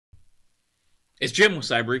It's Jim with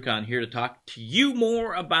Cyber-Recon here to talk to you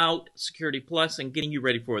more about Security Plus and getting you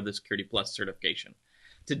ready for the Security Plus certification.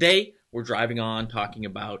 Today, we're driving on talking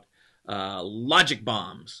about logic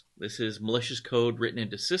bombs. This is malicious code written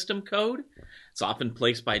into system code. It's often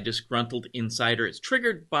placed by a disgruntled insider. It's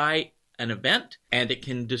triggered by an event, and it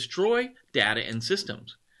can destroy data and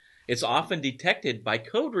systems. It's often detected by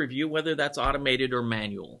code review, whether that's automated or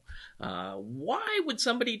manual. Why would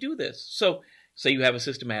somebody do this? So, say you have a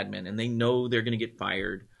system admin and they know they're going to get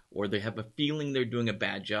fired, or they have a feeling they're doing a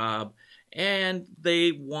bad job, and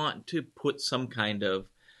they want to put some kind of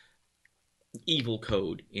evil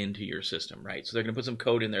code into your system, right? So they're going to put some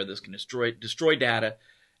code in there that's going to destroy data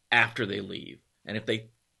after they leave. And if they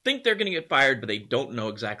think they're going to get fired, but they don't know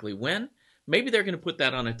exactly when, maybe they're going to put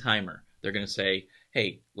that on a timer. They're going to say,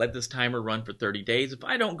 hey, let this timer run for 30 days. If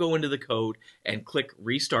I don't go into the code and click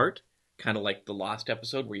restart, kind of like the Lost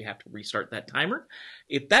episode where you have to restart that timer,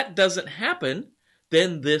 if that doesn't happen,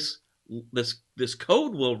 then this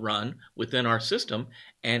code will run within our system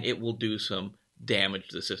and it will do some damage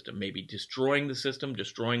to the system, maybe destroying the system,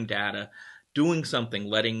 destroying data, doing something,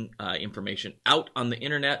 letting information out on the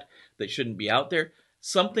internet that shouldn't be out there.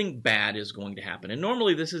 Something bad is going to happen. And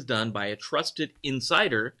normally this is done by a trusted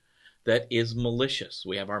insider that is malicious.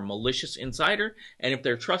 We have our malicious insider, and if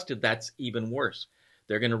they're trusted, that's even worse.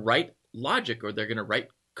 They're going to write logic, or they're going to write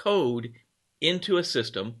code into a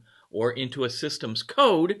system or into a system's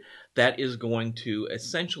code that is going to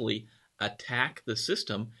essentially attack the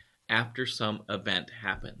system after some event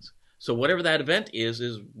happens. So whatever that event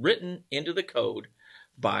is written into the code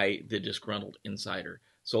by the disgruntled insider.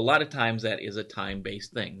 So a lot of times that is a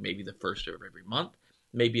time-based thing, maybe the first of every month.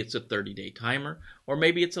 Maybe it's a 30-day timer, or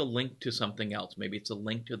maybe it's a link to something else. Maybe it's a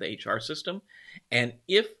link to the HR system. And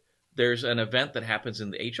if there's an event that happens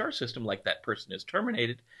in the HR system, like that person is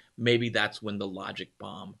terminated, maybe that's when the logic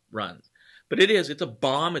bomb runs. But it's a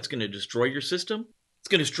bomb. It's going to destroy your system. It's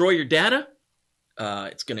going to destroy your data.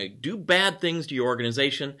 It's going to do bad things to your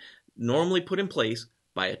organization, normally put in place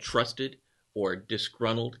by a trusted or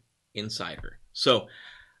disgruntled insider. So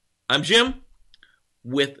I'm Jim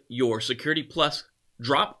with your Security Plus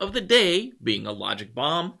drop of the day being a logic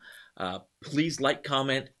bomb. Please like,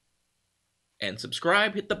 comment, and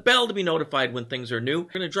subscribe. Hit the bell to be notified when things are new.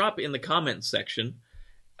 We're going to drop in the comments section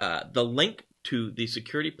the link to the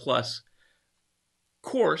Security Plus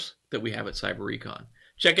course that we have at Cyber-Recon.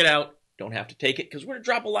 Check it out. Don't have to take it because we're going to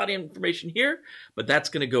drop a lot of information here, but that's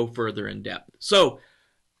going to go further in depth. So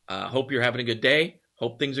hope you're having a good day.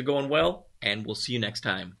 Hope things are going well, and we'll see you next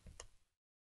time.